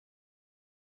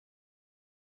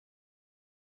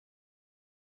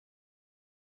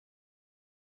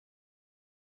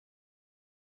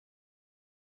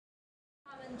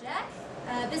Jack,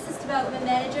 Business Development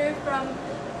Manager from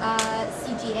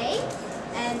CGA,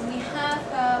 and we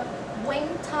have Wing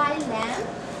Tai Lam,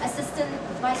 Assistant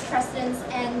Vice President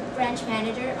and Branch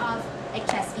Manager of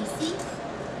HSBC,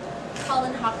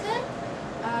 Colin Hawker,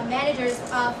 Managers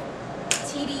of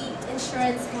TD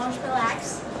Insurance Montreal,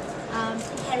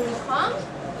 Henry Kong,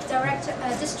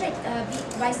 District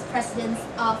Vice President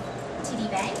of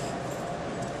TD Bank,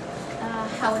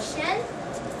 Howard Shen,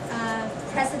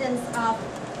 President of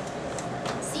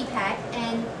CPAC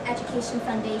and Education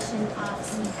Foundation of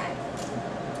CPAC.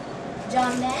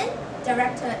 John Mann,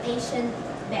 Director Asian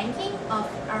Banking of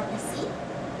RBC.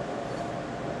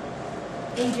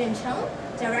 Adrian Chung,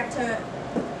 Director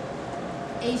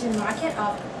Asian Market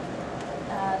of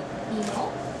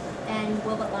BMO and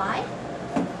Wilbert Lai.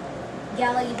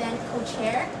 Gala Event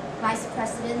Co-Chair, Vice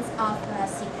President of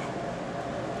CPAC.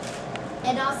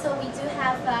 And also we do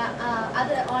have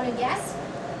other honored guests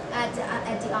at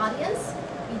the audience.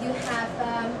 We do have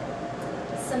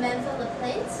Samantha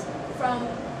LaPlante from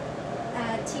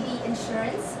TD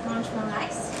Insurance, Montreal,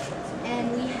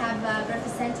 and we have a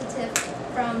representative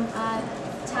from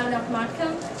Town of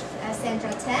Markham,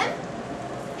 Sandra Tam,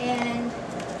 and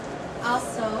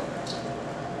also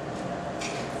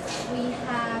we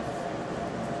have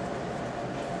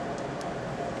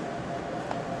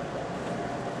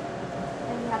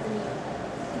the meeting.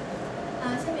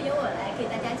 下面由我来给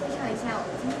大家介绍一下我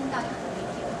们今天到场的媒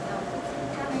体朋友们，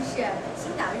他们是《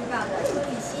星岛日报》的周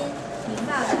立新、《明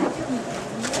报》的郑敏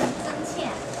仪、曾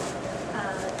倩，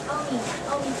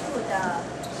欧米处的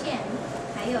Shen，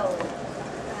 还有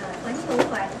环球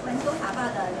华报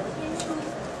的刘天书，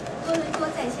多伦多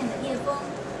在线的叶枫，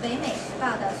北美时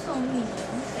报的宋玉宁，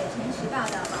北辰时报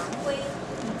的王辉，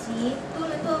以及多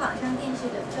伦多网上电视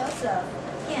的 Joseph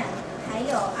Yan。还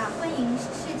有欢迎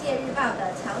世界日报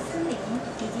的乔森林，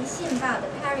以及信报的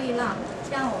Perry Long，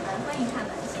 让我们欢迎他们，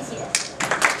谢谢。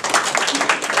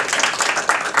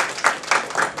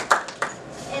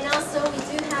And also we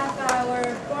do have our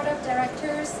board of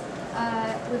directors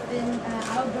within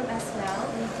our group as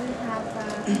well. We do have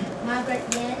Margaret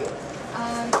Yen,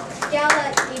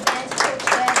 Gala Event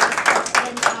Co-Chair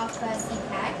and President of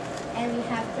CPAC, and we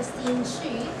have Christine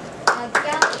Xu,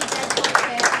 Gala Event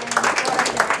Co-Chair and board of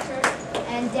directors,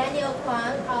 and Daniel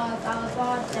Kwang of our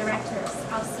board of directors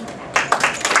of CPAC.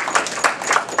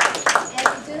 And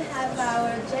we do have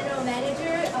our general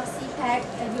manager of CPAC,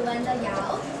 Yolanda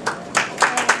Yao.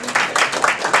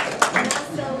 And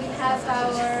also we have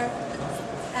our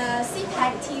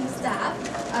CPAC team staff,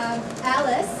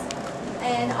 Alice,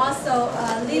 and also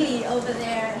Lily over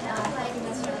there.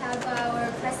 We have our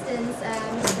president,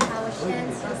 Mr. Howard Shen,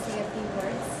 to say a few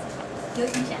words. 有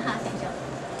请沈浩先生。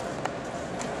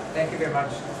 Thank you very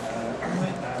much.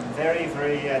 I'm very,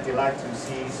 very delighted to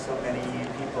see so many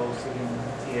people sitting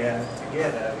here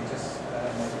together. We just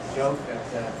joke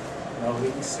that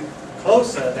we sit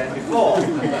closer than before.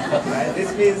 Right?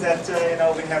 This means that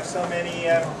we have so many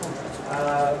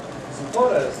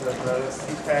supporters of the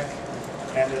CPAC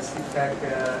and the CPAC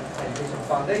Education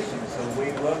Foundation. So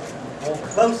we work more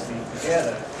closely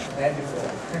together than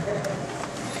before.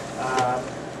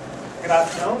 Good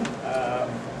afternoon.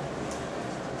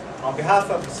 On behalf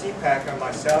of the CPAC and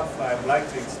myself, I would like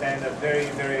to extend a very,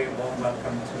 very warm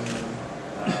welcome to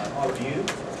all of you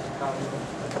to come,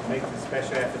 make the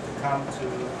special effort to come to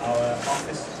our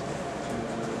office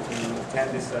to attend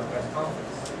this press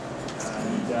conference.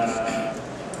 And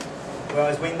well,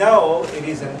 as we know, it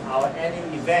is our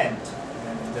annual event,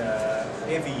 and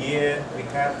every year we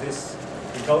have this.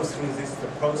 We go through the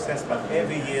process, but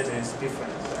every year there is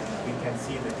difference, and we can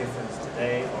see the difference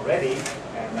today already.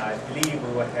 And I believe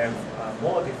we will have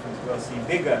more difference. We'll see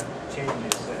bigger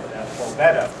changes for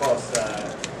better, of course,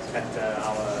 at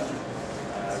our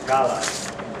gala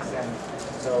in December.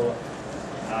 So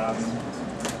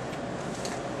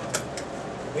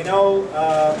we know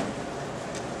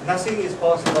nothing is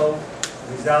possible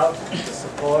without the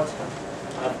support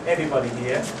of everybody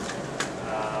here,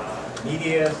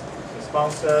 media, the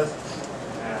sponsors,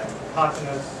 and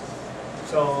partners.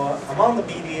 So among the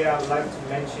media, I would like to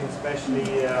mention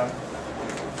especially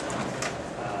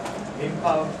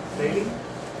Impulse Daily.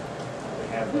 We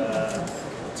have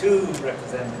two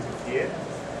representatives here.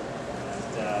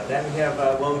 And then we have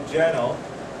World Journal.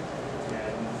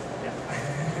 And,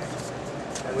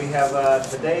 and we have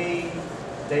Today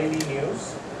Daily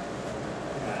News.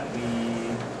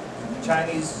 The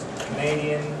Chinese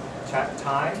Canadian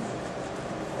Times,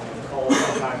 what we call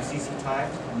sometimes CC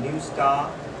Times, New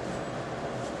Star,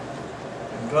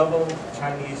 Global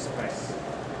Chinese Press.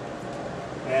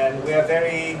 And we are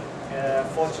very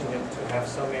fortunate to have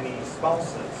so many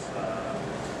sponsors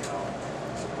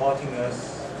supporting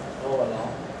us all along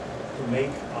to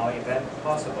make our event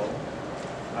possible.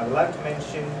 I would like to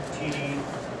mention TD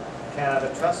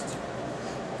Canada Trust,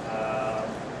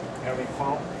 Henry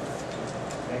Kwong,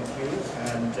 thank you.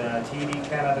 And TD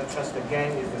Canada Trust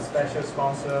again is the special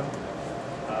sponsor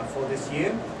for this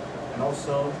year. And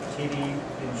also TD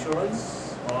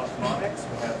Insurance, Monex,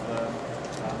 we have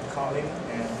Colin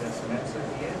and Samantha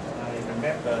here. I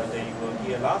remember they were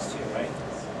here last year, right?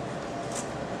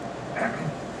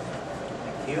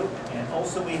 Thank you. And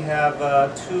also we have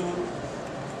a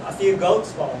few gold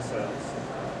sponsors.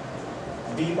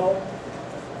 BMO,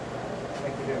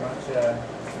 thank you very much for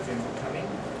coming.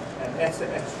 And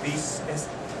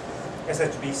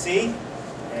SHBC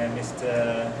and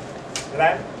Mr.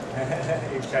 Lam,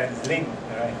 in Chinese Ling,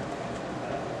 right?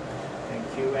 Thank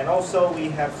you. And also we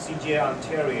have CGA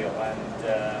Ontario and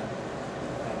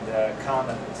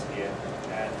Carmen is here.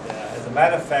 And as a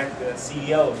matter of fact, the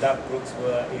CEO, Doug Brooks,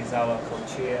 is our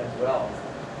co-chair as well.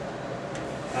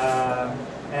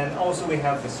 And also we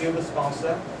have the silver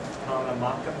sponsor, Hannah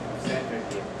Markham from Sandra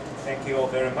here. Thank you all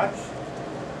very much.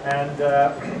 And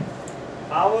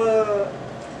our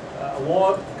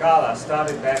award gala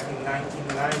started back in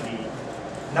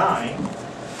 1999,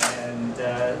 and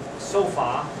so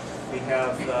far we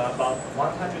have about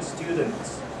 100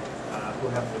 students who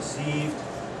have received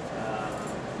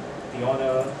the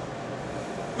honor.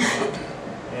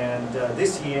 And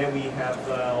this year we have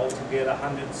altogether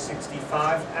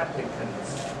 165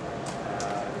 applicants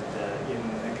in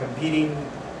competing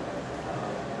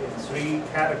in 3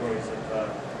 categories of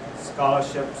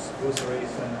scholarships,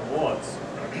 bursaries, and awards.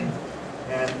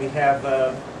 And we have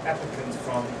applicants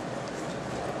from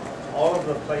all of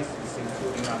the places,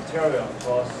 including Ontario, of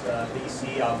course,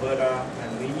 BC, Alberta,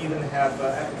 and we even have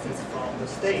applicants from the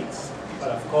States.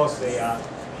 But of course, they are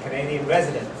Canadian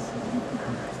residents.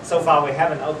 So far, we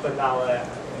haven't opened our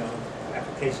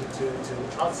application to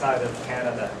outside of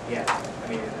Canada yet. I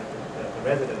mean, the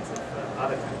residents of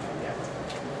other countries yet.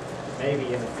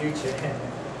 Maybe in the future.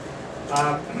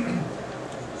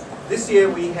 This year,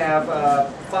 we have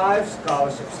 5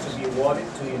 scholarships to be awarded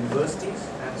to universities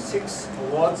and 6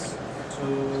 awards to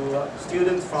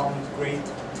students from grade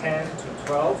 10 to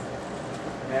 12.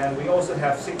 And we also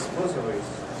have 6 bursaries.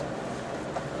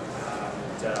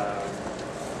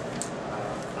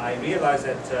 I realize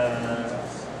that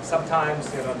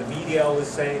sometimes the media always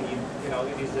say it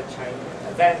is a Chinese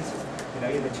event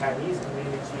in the Chinese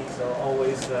community, so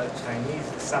always Chinese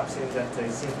is something that they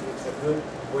think is a good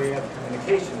way of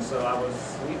communication. So I will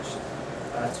switch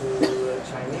to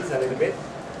Chinese a little bit,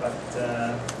 but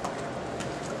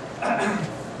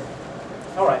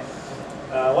all right.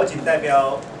 我仅代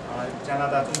表加拿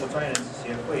大中国专业人士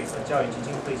协会和教育基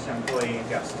金会向各位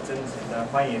表示真诚的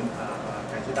欢迎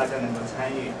感谢大家能够参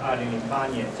与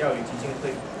2008年教育基金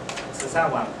会慈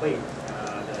善晚会的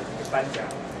这个颁奖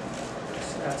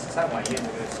慈善晚宴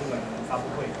这个新闻发布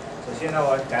会。首先呢，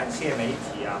我感谢媒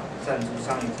体赞助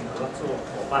商以及合作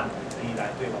伙伴一直以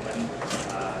来对我们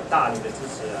大力的支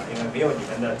持因为没有你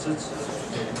们的支持，我们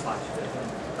就无法取得这么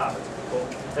大的成功。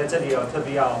在这里特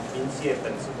别要鸣谢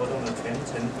本次活动的全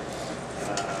程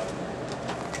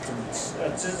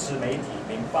支持媒体《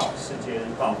明报》、《世界日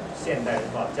报》、《现代日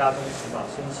报》、《家中时报》、《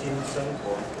新兴生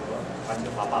活》和《环球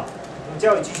华报》。那么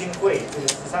教育基金会这个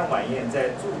慈善晚宴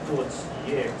在著作企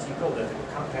业机构的这个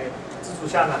慷慨资助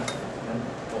下呢，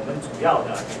我们主要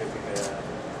的这个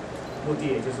目的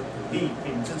也就是鼓励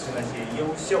并支持那些优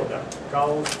秀的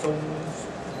高中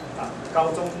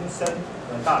生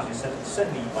和大学生顺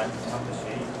利完成他们的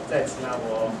学业。在此呢，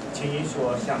我请允许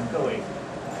我向各位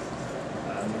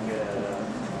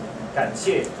感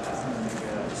谢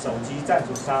首席赞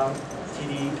助商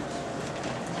TD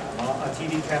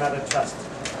Canada Trust，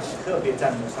 特别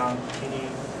赞助商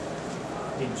TD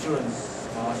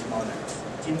Insurance Monex，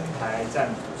 金牌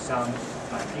赞助商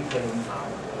满地克银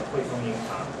行和汇丰银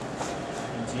行，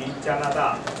以及加拿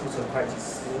大注册会计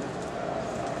师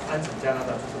安省加拿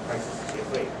大注册会计师协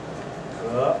会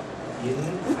和银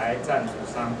牌赞助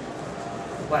商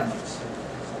万女士。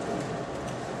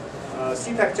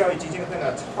CPAC 教育基金会呢，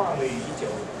创立于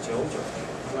1999年。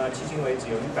那么迄今为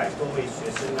止有100多位学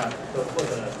生呢，都获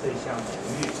得了这项荣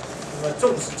誉。那么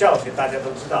重视教学，大家都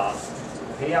知道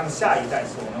培养下一代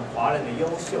是我们华人的优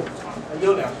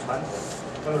良传统。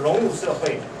那么融入社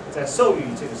会，在受益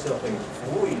于这个社会，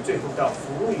最后到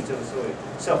服务于这个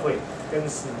社会，更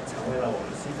是成为了我们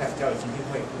CPAC 教育基金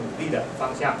会努力的方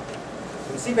向。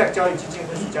那么 CPAC 教育基金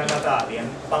会是加拿大联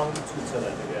邦注册的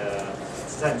这个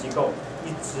慈善机构。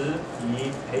一直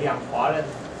以培养华人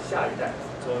下一代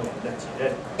作为我们的己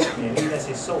任，勉励那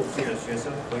些受助的学生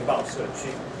回报社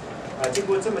区。经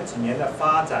过这么几年的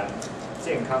发展，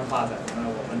健康发展。那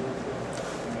我们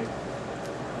这个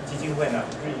基金会呢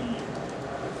日益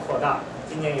扩大，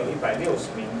今年有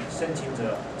160名申请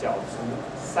者缴出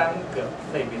3个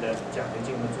类别的奖学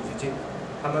金和助学金。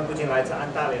他们不仅来自安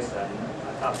大略省、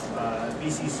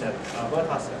BC 省、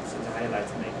Alberta 省，甚至还有来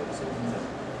自美国的申请者。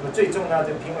那么最终呢，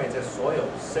这评委在所有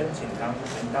申请人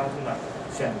当中呢，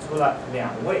选出了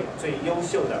2位最优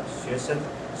秀的学生，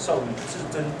授予至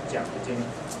尊奖学金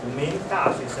；5名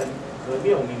大学生和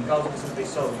6名高中生被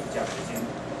授予奖学金。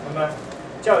那么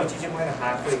教育基金会呢，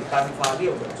还会颁发6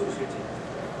个助学金，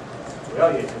主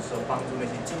要也就是说帮助那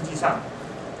些经济上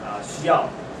需要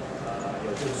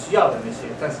有这个需要的那些，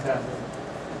但是呢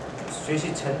学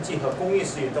习成绩和公益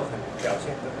事业都表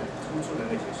现得很突出的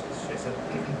那些学生。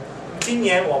今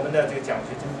年我们的这个奖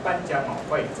学金颁奖晚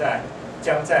会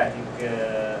将在这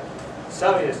个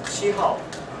12月7号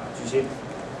举行。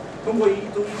通过一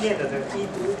年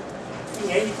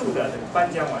一度的这个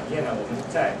颁奖晚宴呢，我们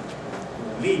在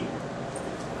鼓励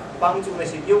帮助那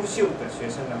些优秀的学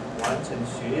生呢完成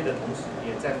学业的同时，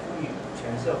也在呼吁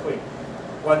全社会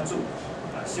关注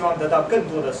希望得到更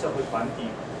多的社会团体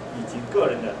以及个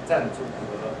人的赞助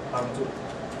和帮助。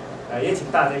也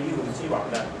请大家一如既往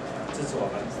的支持我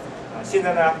们。现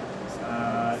在呢，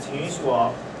请允许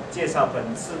我介绍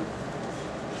本次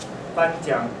颁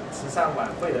奖慈善晚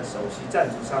会的首席赞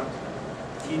助商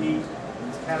TD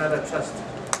Canada Trust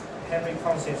Henry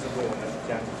邝先生为我们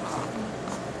讲解。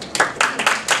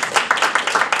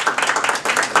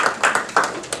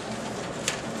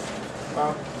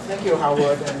Thank you,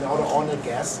 Howard, and all the honored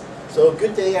guests. So,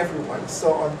 good day, everyone.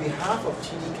 So, on behalf of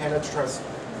TD Canada Trust,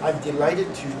 I'm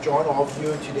delighted to join all of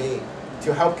you today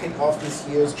to help kick off this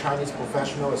year's Chinese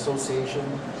Professional Association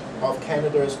of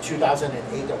Canada's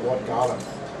 2008 Award Gala.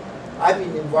 I've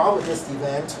been involved with this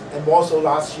event, and also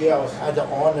last year I had the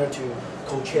honor to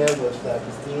co-chair with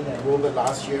Christine and Robert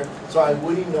last year, so I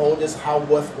really know this how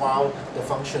worthwhile the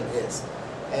function is.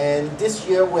 And this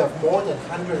year we have more than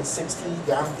 160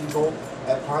 young people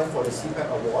applying for the CPAC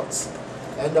Awards,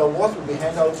 and the awards will be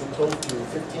handed out to close to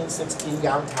 15, 16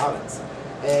 young talents.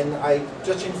 And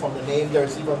judging from the name,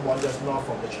 there's even one that's not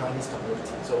from the Chinese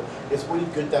community. So it's really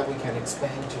good that we can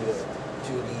expand to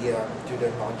the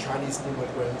non-Chinese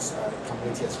immigrants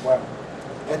community as well.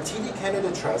 At TD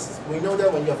Canada Trust, we know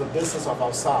that when you have a business of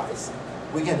our size,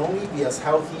 we can only be as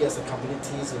healthy as the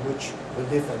communities in which we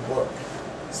live and work.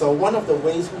 So one of the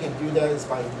ways we can do that is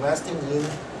by investing in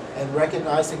and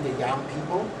recognizing the young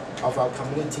people of our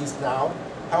communities now,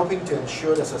 helping to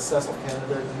ensure the success of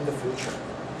Canada in the future.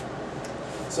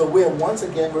 So we are once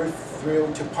again very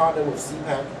thrilled to partner with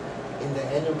CPAC in the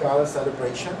annual Gala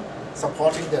celebration,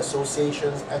 supporting the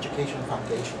association's education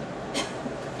foundation.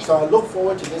 So I look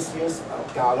forward to this year's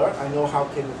Gala. I know how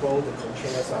capable the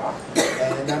co-chairs are,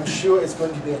 and I'm sure it's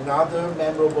going to be another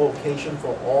memorable occasion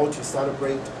for all to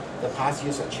celebrate the past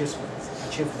year's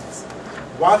achievements,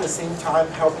 while at the same time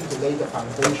helping to lay the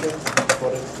foundation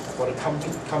for the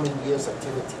coming year's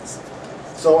activities.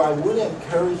 So I really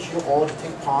encourage you all to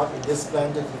take part in this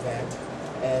splendid event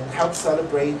and help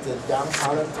celebrate the young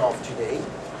talent of today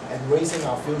and raising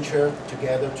our future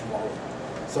together tomorrow.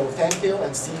 So thank you,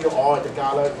 and see you all at the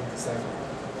Gala in December.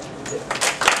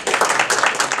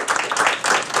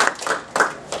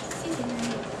 谢谢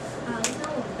Henry。我想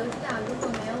我们都知道，如果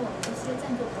没有我们这些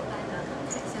赞助伙伴的慷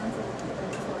慨相助，我们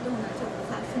的活动呢就无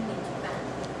法顺利举办。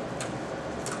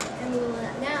And we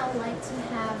would now like to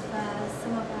have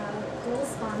some of our gold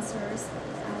sponsors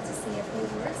to say a few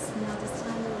words. Now this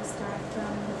time we will start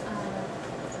from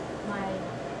my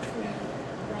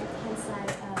right-hand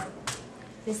side,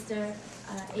 Mr.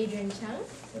 Adrian Chung.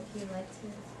 If you'd like to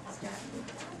start with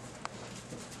that.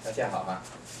 大家好啊，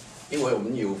因为我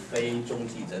们有非中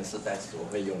级人士在此，我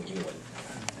会用英文。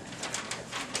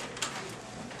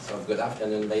So good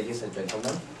afternoon, ladies and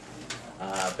gentlemen.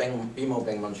 BMO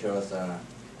Bank Montreal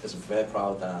is very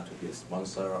proud to be a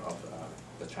sponsor of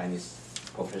the Chinese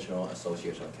Professional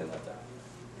Association of Canada,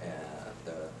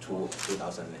 the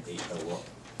 2008 Award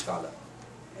Gala,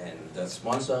 and the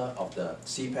sponsor of the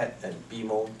CPAC and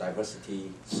BMO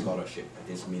Diversity Scholarship at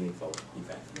this meaningful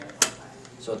event.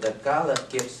 So the Gala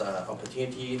gives an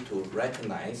opportunity to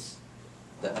recognize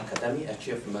the academic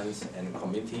achievements and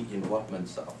community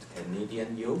involvements of the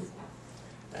Canadian youth.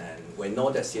 And we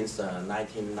know that since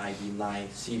 1999,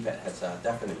 CPAC has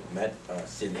definitely made a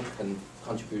significant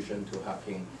contribution to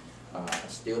helping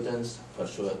students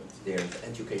pursue their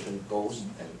education goals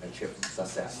and achieve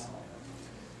success.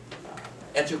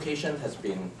 Education has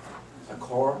been a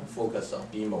core focus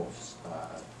of BMO's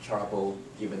charitable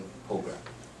giving program.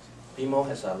 BMO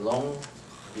has long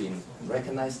been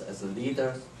recognized as a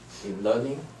leader in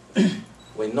learning.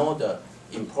 We know the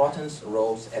important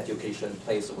roles education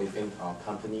plays within our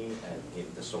company and in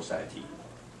the society.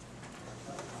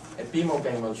 At BMO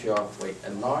Bank Montreal, we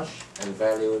acknowledge and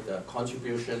value the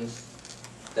contributions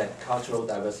that cultural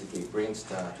diversity brings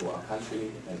to our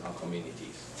country and our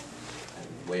communities.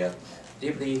 And we are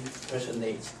deeply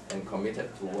passionate and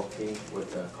committed to working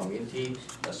with the community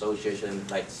association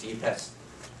like CPAC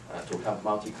to help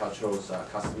multicultural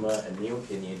customers and new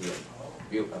Canadians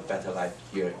build a better life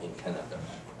here in Canada.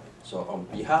 So on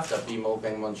behalf of BMO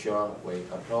Bank Montreal, we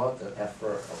applaud the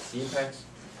effort of CPAC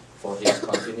for his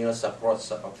continuous support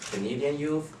of Canadian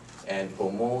youth and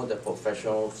promote the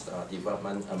professional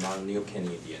development among new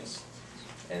Canadians.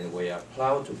 And we are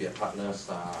proud to be partners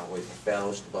with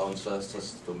fellow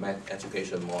sponsors to make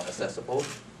education more accessible.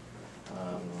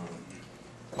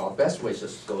 Our best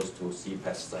wishes goes to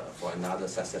CPAC for another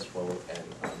successful and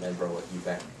memorable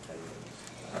event.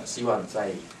 And 希望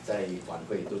在晚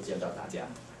会都见到大家。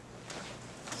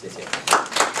谢谢。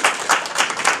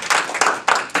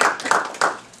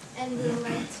 And we would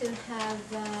like to have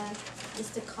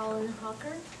Mr. Colin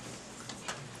Hawker.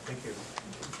 Thank you.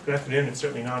 Good afternoon. It's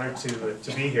certainly an honor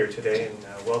to be here today,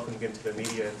 and welcome again to the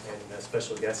media and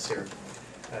special guests here.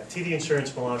 TD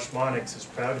Insurance Melange Monix is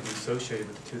proud to be associated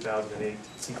with the 2008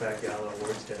 CPAC Gala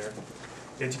Awards Dinner.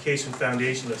 The Education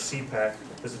Foundation of CPAC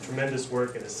does a tremendous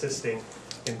work in assisting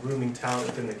in grooming talent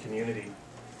within the community.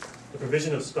 The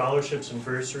provision of scholarships and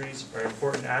bursaries are an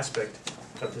important aspect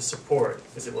of the support,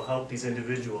 as it will help these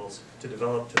individuals to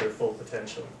develop to their full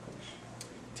potential.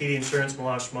 TD Insurance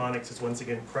Melange Monix is once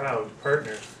again proud to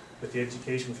partner with the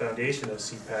Education Foundation of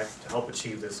CPAC to help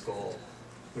achieve this goal.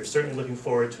 We're certainly looking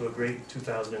forward to a great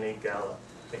 2008 gala.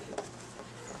 Thank you.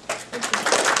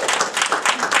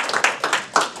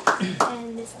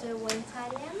 And Mr. Wen Tai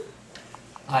Lam.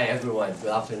 Hi everyone, good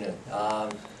afternoon.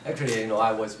 Actually,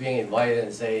 I was being invited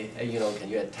and say, hey, can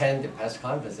you attend the press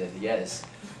conference? I said, yes.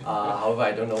 However,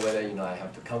 I don't know whether, I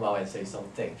have to come out and say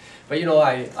something. But,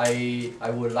 I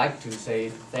would like to say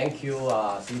thank you,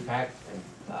 CPAC and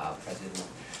President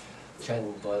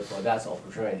Chen for that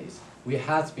opportunities. We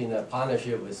have been a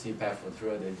partnership with CPAC for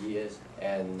throughout the years,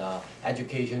 and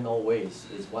education always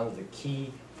is one of the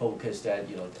key focus that,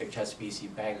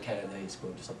 HSBC Bank Canada is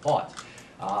going to support.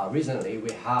 Recently,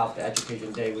 we have the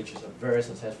Education Day, which is a very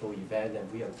successful event,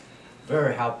 and we are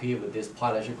very happy with this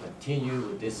partnership, continue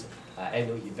with this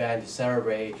annual event to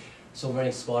celebrate so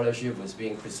many scholarships was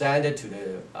being presented to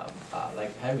the,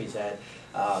 like Henry said,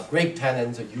 great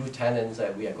talents, youth talents,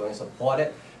 and we are going to support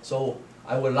it. So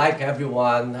I would like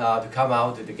everyone to come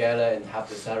out to the gala and have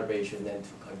the celebration and to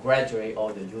congratulate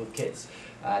all the youth kids.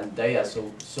 And they are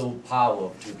so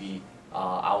powerful to be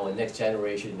our next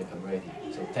generation in the community.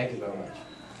 So thank you very much.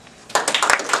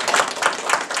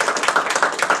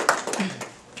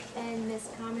 And Ms.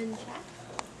 Carmen Chak.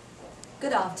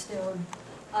 Good afternoon.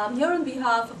 I'm here on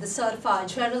behalf of the Certified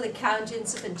General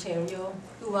Accountants of Ontario,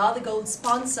 who are the gold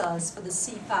sponsors for the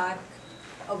CPAC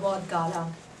Award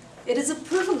Gala. It is a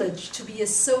privilege to be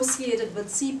associated with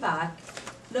CPAC,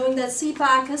 knowing that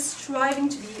CPAC is striving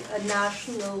to be a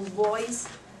national voice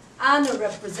and a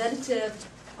representative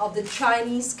of the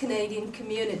Chinese Canadian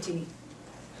community.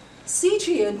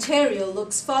 CGA Ontario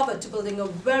looks forward to building a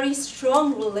very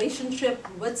strong relationship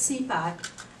with CPAC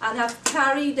and have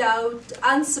carried out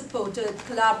and supported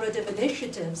collaborative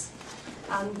initiatives.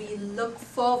 And we look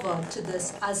forward to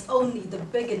this as only the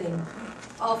beginning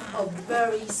of a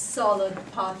very solid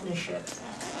partnership.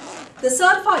 The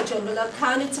Certified General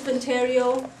Accountants of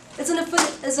Ontario is an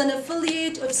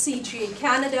affiliate of CGA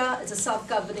Canada. It's a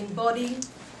self-governing body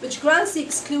which grants the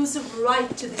exclusive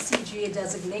right to the CGA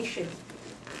designation.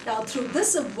 Now, through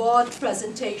this award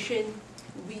presentation,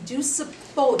 we do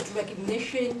support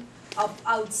recognition of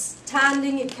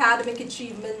outstanding academic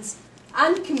achievements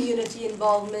and community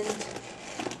involvement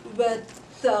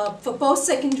for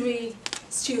post-secondary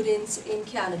students in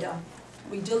Canada.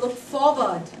 We do look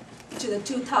forward to the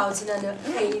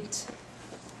 2008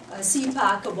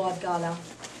 CPAC Award Gala.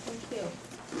 Thank you.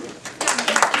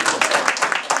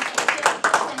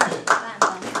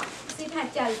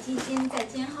 CPAC 教育基金在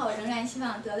今后仍然希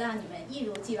望得到你们一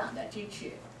如既往的支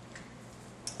持。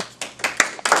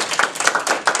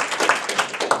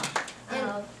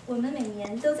我们每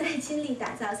年都在倾力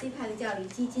打造 CPAC 教育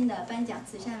基金的颁奖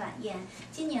慈善晚宴。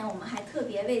今年我们还特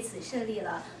别为此设立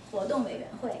了活动委员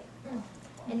会。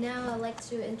And now I'd like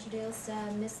to introduce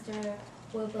Mr.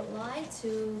 Wilbert Lai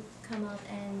to come up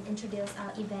and introduce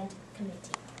our event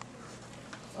committee.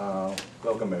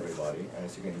 Welcome everybody.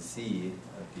 As you can see,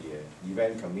 the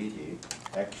event committee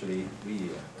actually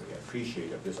we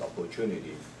appreciate this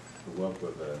opportunity to work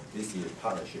with this year's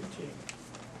partnership team.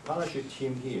 Partnership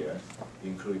team here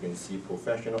include, you can see,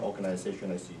 professional organization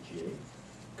like CGA,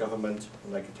 government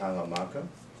like Tanga Markham,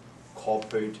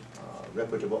 corporate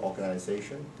reputable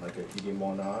organization like TD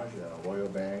Monarch, Royal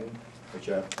Bank,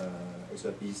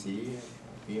 HSBC,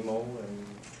 BMO, and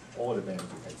all the banks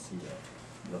you can see there.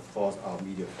 And of course, our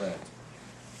media friends.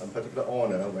 A particular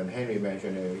honor when Henry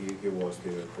mentioned he was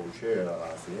the co-chair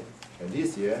last year, and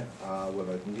this year we have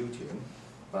a new team.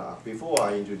 But before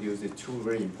I introduce the two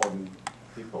very important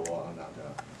people on the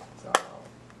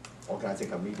organizing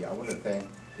committee, I want to thank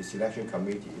the selection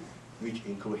committee, which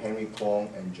include Henry Kwong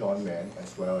and John Mann,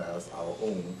 as well as our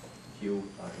own Hugh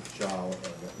Zhao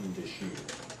and Inda Shi.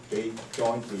 They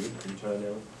jointly,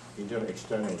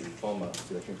 externally, form a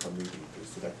selection committee to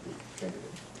select the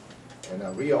candidates. And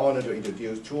I'm really honored to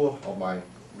introduce two of my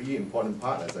really important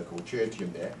partners, a co-chair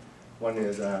team there. One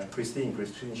is Christine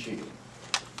Shi.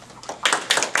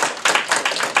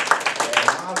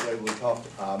 Margaret will talk.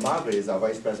 Margaret is our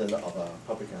Vice President of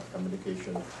Public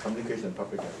Communication and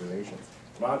Public Relations.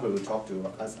 Margaret will talk to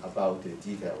us about the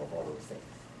detail of all those things.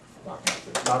 Margaret,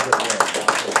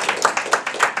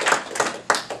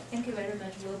 Thank you very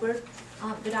much, Wilbert.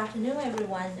 Good afternoon,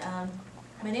 everyone.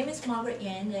 My name is Margaret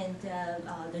Yan, and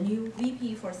the new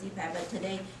VP for CPAC, but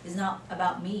today is not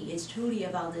about me. It's truly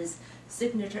about this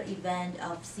signature event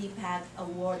of CPAC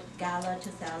Award Gala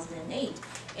 2008.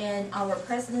 And our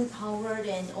President Howard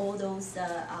and all those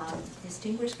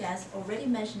distinguished guests already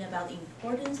mentioned about the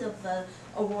importance of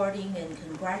awarding and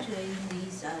congratulating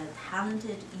these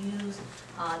talented youth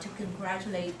to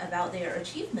congratulate about their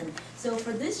achievement. So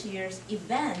for this year's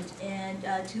event, and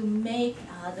to make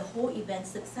the whole event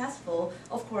successful,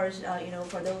 of course,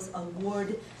 for those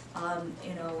award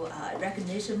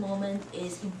recognition moment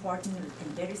is important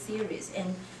and very serious.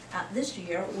 And this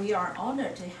year, we are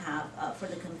honored to have, for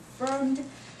the confirmed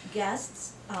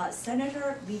guests,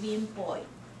 Senator Vivian Boyd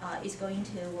is going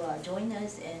to join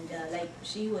us, and like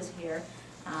she was here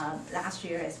last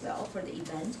year as well for the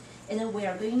event. And then we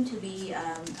are going to be,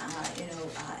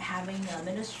 having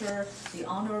Minister, the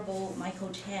Honorable Michael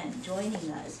Chen,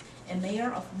 joining us, and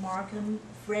Mayor of Markham,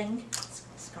 Frank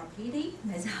Scarpiti,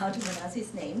 that's how to pronounce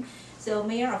his name. So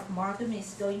Mayor of Markham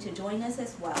is going to join us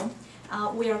as well.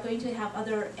 We are going to have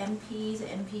other MPs,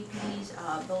 MPPs,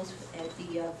 both at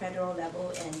the federal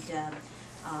level and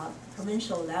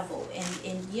provincial level.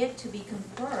 And yet to be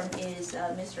confirmed is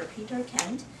Mr. Peter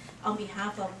Kent on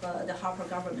behalf of the Harper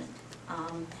government.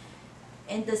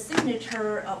 And the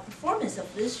signature performance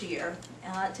of this year,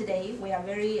 today we are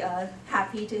very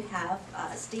happy to have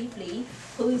Steve Lee,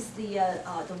 who is the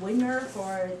winner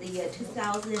for the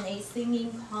 2008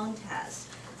 singing contest.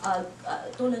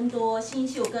 多伦多新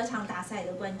秀歌唱大赛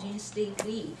的冠军 Steve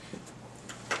Lee.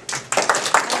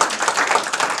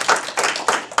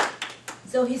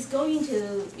 So he's going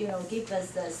to, give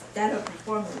us a stellar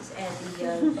performance at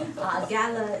the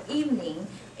gala evening,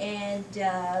 and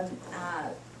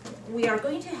we are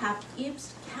going to have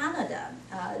East Canada,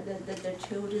 the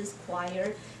children's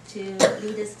choir, to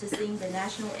lead us to sing the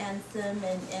national anthem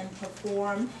and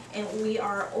perform. And we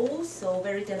are also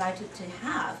very delighted to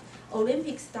have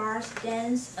Olympic Stars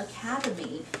Dance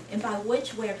Academy, and by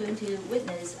which we are going to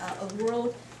witness a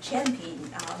world champion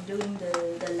doing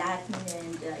the Latin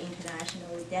and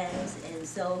international dance, and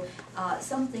so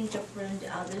something different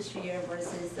this year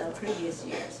versus previous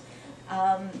years.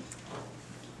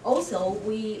 Also,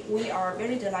 we are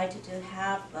very delighted to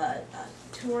have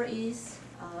tourists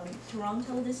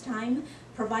Toronto this time,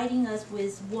 providing us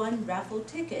with one raffle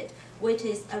ticket, which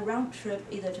is a round trip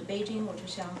either to Beijing or to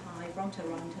Shanghai, from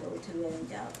Toronto to and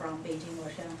from Beijing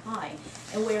or Shanghai.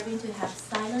 And we're going to have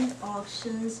silent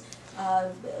auctions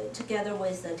together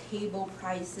with the table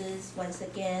prices, once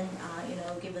again,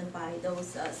 given by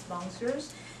those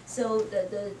sponsors. So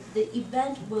the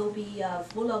event will be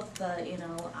full of,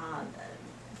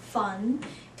 fun,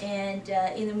 and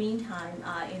in the meantime,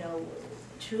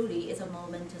 truly it's a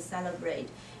moment to celebrate,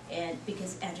 and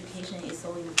because education is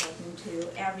so important to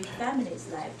every family's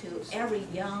life, to every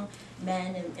young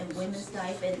man and women's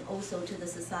life, and also to the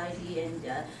society. And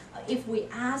if we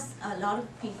ask a lot of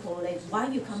people, like, why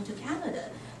you come to Canada,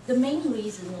 the main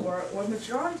reason or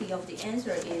majority of the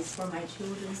answer is for my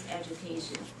children's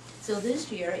education. So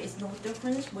this year is no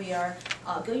different. We are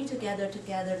going together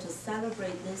to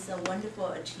celebrate this wonderful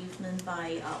achievement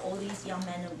by all these young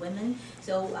men and women.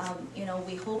 So,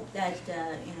 we hope that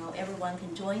everyone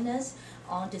can join us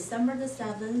on December the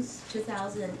 7th,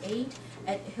 2008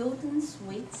 at Hilton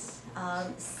Suites.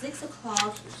 6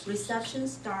 o'clock reception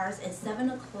starts at 7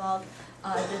 o'clock.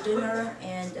 The dinner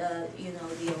and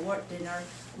the award dinner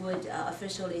would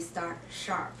officially start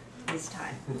sharp this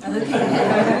time.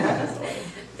 Okay.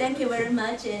 Thank you very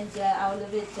much, and I'll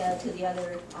leave it to the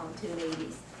other two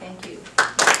ladies. Thank you.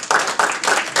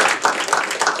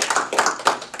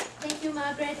 Thank you,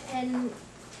 Margaret, and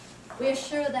we're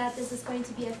sure that this is going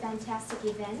to be a fantastic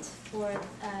event for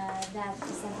that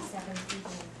December 7th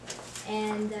evening.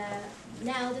 And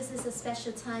now this is a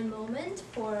special time moment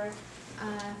for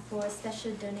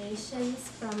special donations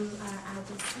from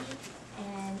RBC.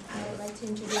 And I would like to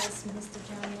introduce Mr.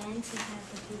 John Yan to have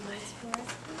a few words for us,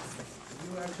 please.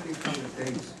 You actually count the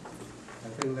days. I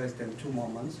think less than 2 more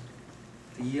months.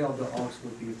 The year of the ox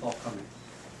will be forthcoming.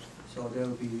 So there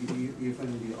will be even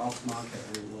the ox market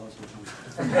will also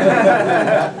come.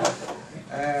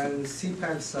 And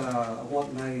CPAC's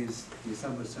award night is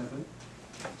December 7th.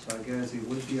 So I guess it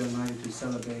would be a night to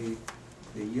celebrate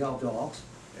the year of the ox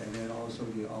and then also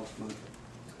the ox market.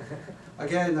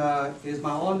 Again, it's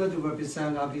my honor to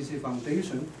represent RBC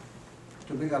Foundation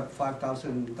to make a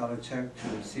 $5,000 check to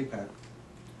CPAC.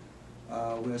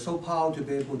 We are so proud to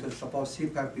be able to support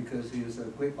CPAC because it is a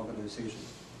great organization.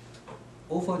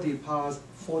 Over the past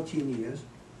 14 years,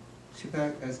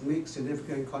 CPAC has made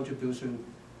significant contribution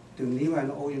to new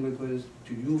and old immigrants,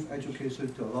 to youth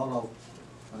education, to a lot of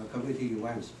community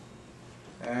events.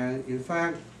 And in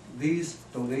fact, this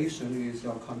donation is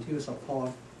your continued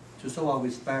support to show our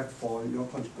respect for your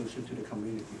contribution to the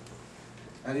community.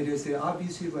 And it is the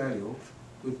RBC value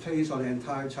we place on the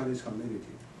entire Chinese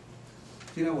community.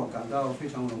 今天我感到非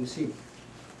常荣幸，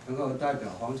能够代表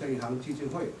黄镇银行基金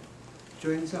会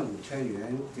捐赠5000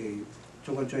元给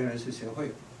中国专业人士协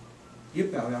会，以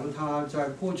表扬他在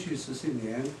过去14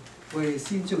年为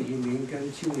新旧移民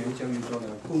跟青年教育做的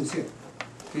贡献。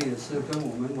这也是跟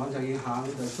我们黄镇银行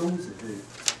的宗旨是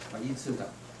一致的。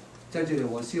在这里，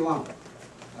我希望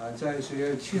在10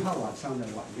月7号晚上的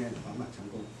晚宴圆满成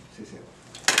功。谢谢。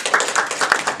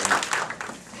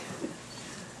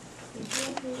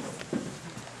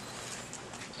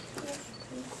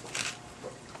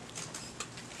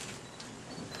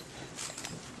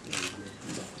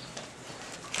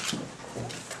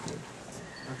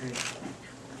Okay,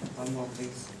 one more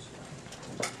please.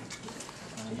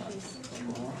 One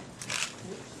more.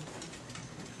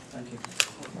 Thank you.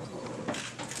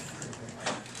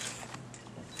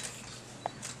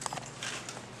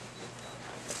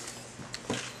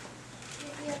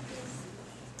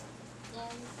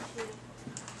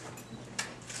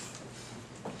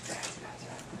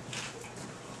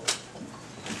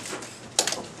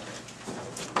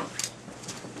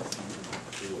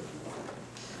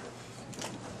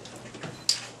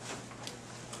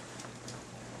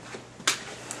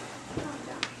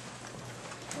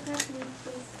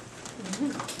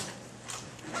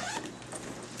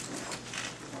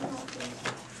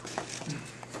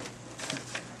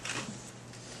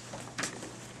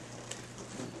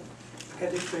 Get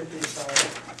this straight, please.